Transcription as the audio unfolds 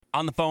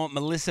On the phone with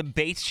Melissa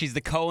Bates. She's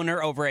the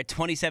co-owner over at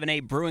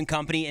 27A Brewing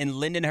Company in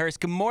Lindenhurst.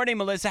 Good morning,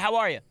 Melissa. How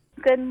are you?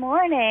 Good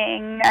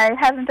morning. I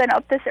haven't been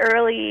up this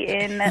early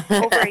in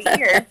over a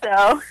year,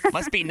 so.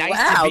 Must be nice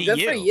Wow, to be good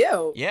you. for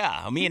you.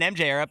 Yeah, me and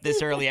MJ are up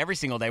this early every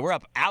single day. We're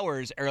up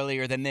hours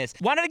earlier than this.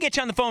 Wanted to get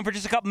you on the phone for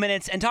just a couple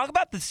minutes and talk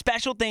about the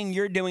special thing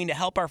you're doing to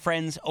help our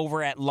friends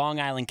over at Long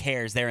Island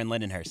Cares there in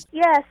Lindenhurst.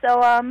 Yeah,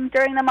 so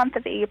during the month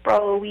of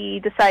April, we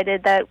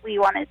decided that we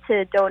wanted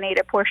to donate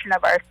a portion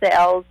of our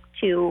sales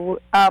to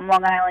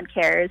Long Island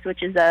Cares,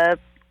 which is a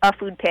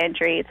food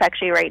pantry. It's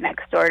actually right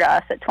next door to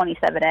us at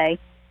 27A.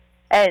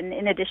 And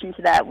in addition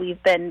to that,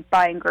 we've been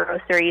buying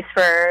groceries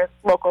for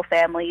local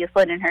families,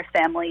 Lindenhurst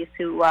families,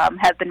 who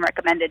have been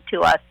recommended to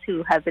us,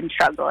 who have been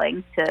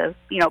struggling to,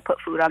 put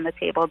food on the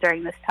table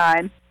during this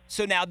time.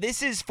 So now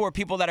this is for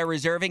people that are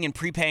reserving and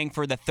prepaying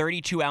for the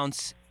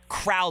 32-ounce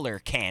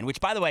Crowler can,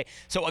 which, by the way,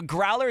 so a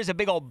growler is a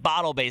big old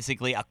bottle,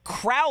 basically. A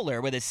crowler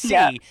with a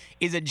C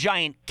is a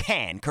giant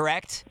can,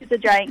 correct? It's a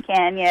giant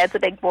can, yeah. It's a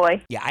big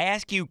boy. Yeah, I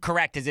ask you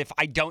correct as if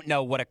I don't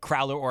know what a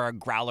crowler or a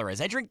growler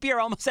is. I drink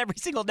beer almost every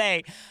single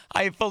day.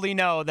 I fully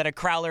know that a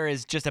crowler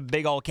is just a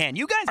big old can.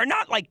 You guys are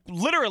not,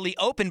 literally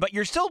open, but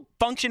you're still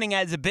functioning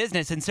as a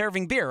business and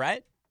serving beer,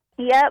 right?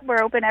 Yeah,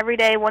 we're open every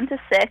day, 1 to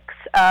 6.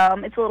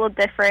 It's a little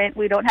different.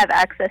 We don't have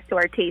access to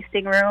our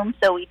tasting room,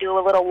 so we do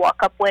a little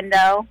walk-up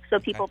window. So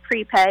people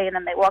prepay, and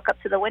then they walk up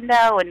to the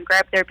window and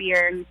grab their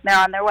beer, and they're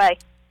on their way.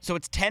 So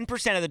it's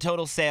 10% of the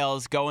total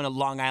sales going to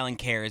Long Island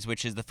Cares,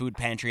 which is the food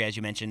pantry, as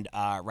you mentioned,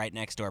 right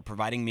next door,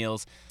 providing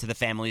meals to the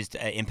families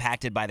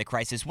impacted by the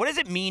crisis. What does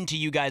it mean to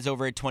you guys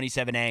over at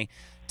 27A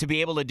to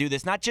be able to do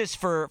this, not just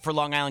for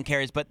Long Island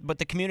Cares, but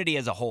the community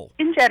as a whole?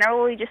 In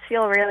general, we just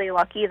feel really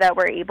lucky that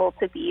we're able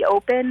to be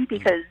open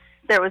because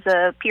there was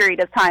a period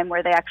of time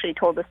where they actually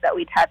told us that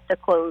we'd have to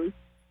close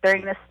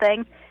during this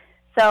thing.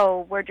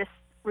 So we're just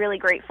really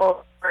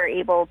grateful we're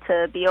able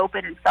to be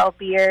open and sell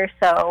beer,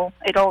 so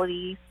it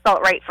only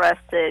felt right for us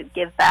to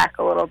give back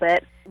a little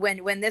bit.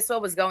 When this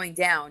all was going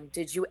down,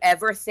 did you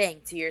ever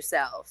think to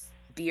yourself,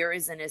 beer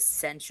is an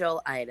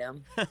essential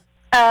item?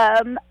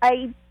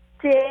 I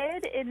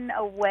did in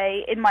a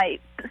way,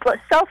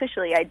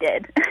 selfishly I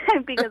did,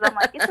 because I'm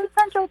like, it's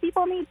essential,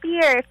 people need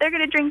beer. If they're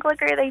going to drink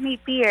liquor, they need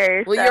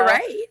beer. Well, so. You're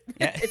right.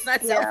 Yeah. It's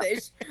not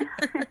selfish.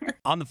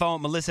 On the phone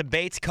with Melissa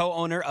Bates,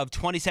 co-owner of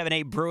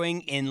 27A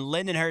Brewing in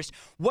Lindenhurst.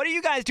 What are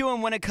you guys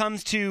doing when it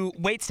comes to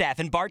waitstaff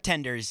and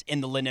bartenders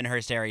in the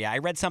Lindenhurst area? I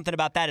read something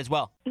about that as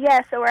well. Yeah,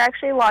 so we're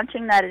actually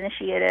launching that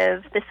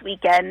initiative this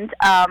weekend.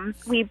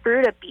 We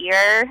brewed a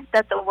beer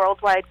that's a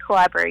worldwide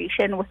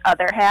collaboration with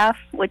Other Half,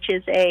 which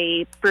is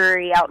a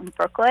brewery out in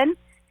Brooklyn.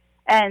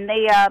 And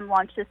they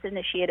launched this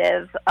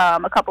initiative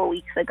a couple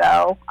weeks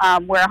ago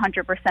where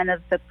 100%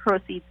 of the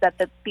proceeds that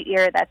the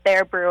beer that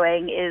they're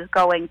brewing is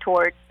going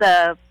towards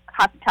the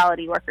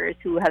hospitality workers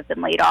who have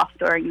been laid off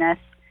during this.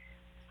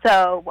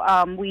 So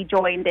we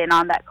joined in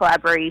on that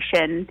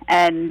collaboration,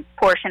 and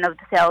portion of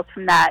the sales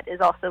from that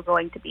is also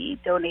going to be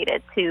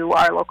donated to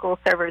our local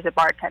servers and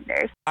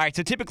bartenders. All right,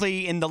 so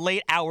typically in the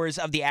late hours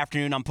of the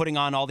afternoon, I'm putting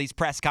on all these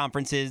press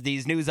conferences,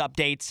 these news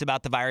updates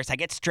about the virus. I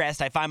get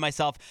stressed. I find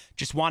myself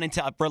just wanting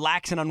to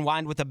relax and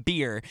unwind with a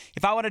beer.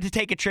 If I wanted to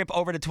take a trip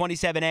over to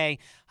 27A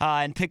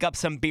and pick up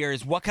some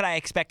beers, what could I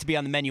expect to be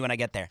on the menu when I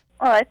get there?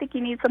 Well, I think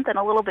you need something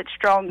a little bit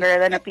stronger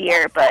than a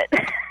beer, but...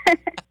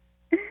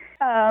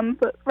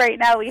 But right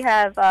now we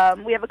have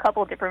a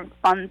couple different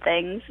fun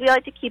things. We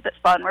like to keep it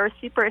fun. We're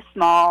super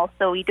small,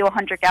 so we do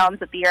 100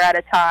 gallons of beer at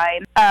a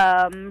time.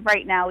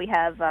 Right now we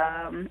have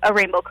a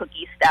rainbow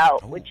cookie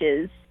stout, which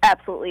is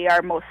absolutely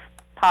our most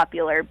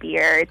popular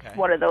beer. It's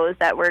one of those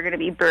that we're going to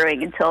be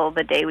brewing until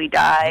the day we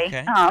die.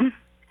 Okay.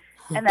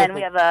 And then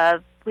we have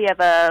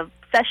a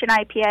session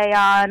IPA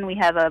on. We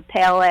have a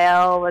pale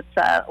ale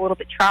that's a little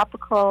bit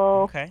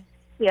tropical. Okay.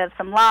 We have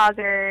some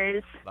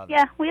lagers.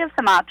 Yeah, we have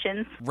some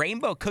options.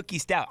 Rainbow cookie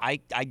stout. I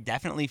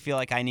definitely feel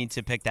like I need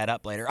to pick that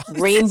up later on.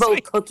 Rainbow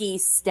cookie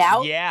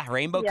stout? Yeah,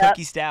 rainbow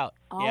cookie stout.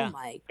 Oh, yeah.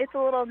 my. It's a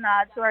little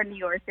nod to our New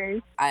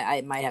Yorkers.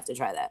 I might have to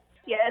try that.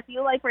 Yeah, if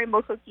you like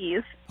rainbow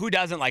cookies. Who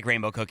doesn't like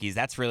rainbow cookies?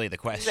 That's really the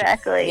question.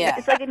 Exactly. Yeah.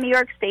 It's like a New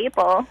York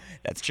staple.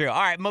 That's true.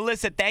 All right,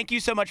 Melissa, thank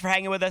you so much for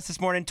hanging with us this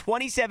morning.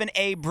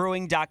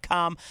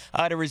 27abrewing.com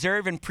to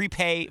reserve and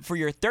prepay for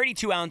your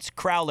 32-ounce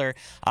Crowler,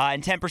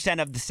 and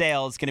 10% of the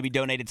sales is going to be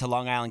donated to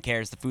Long Island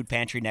Cares, the food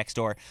pantry next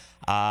door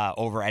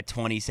over at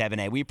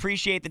 27A. We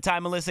appreciate the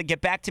time, Melissa.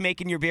 Get back to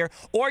making your beer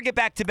or get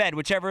back to bed,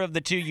 whichever of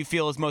the two you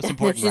feel is most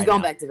important. She's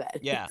going back to bed.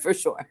 Yeah. For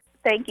sure.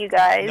 Thank you,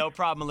 guys. No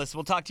problem, Melissa.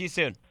 We'll talk to you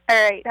soon.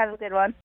 All right, have a good one.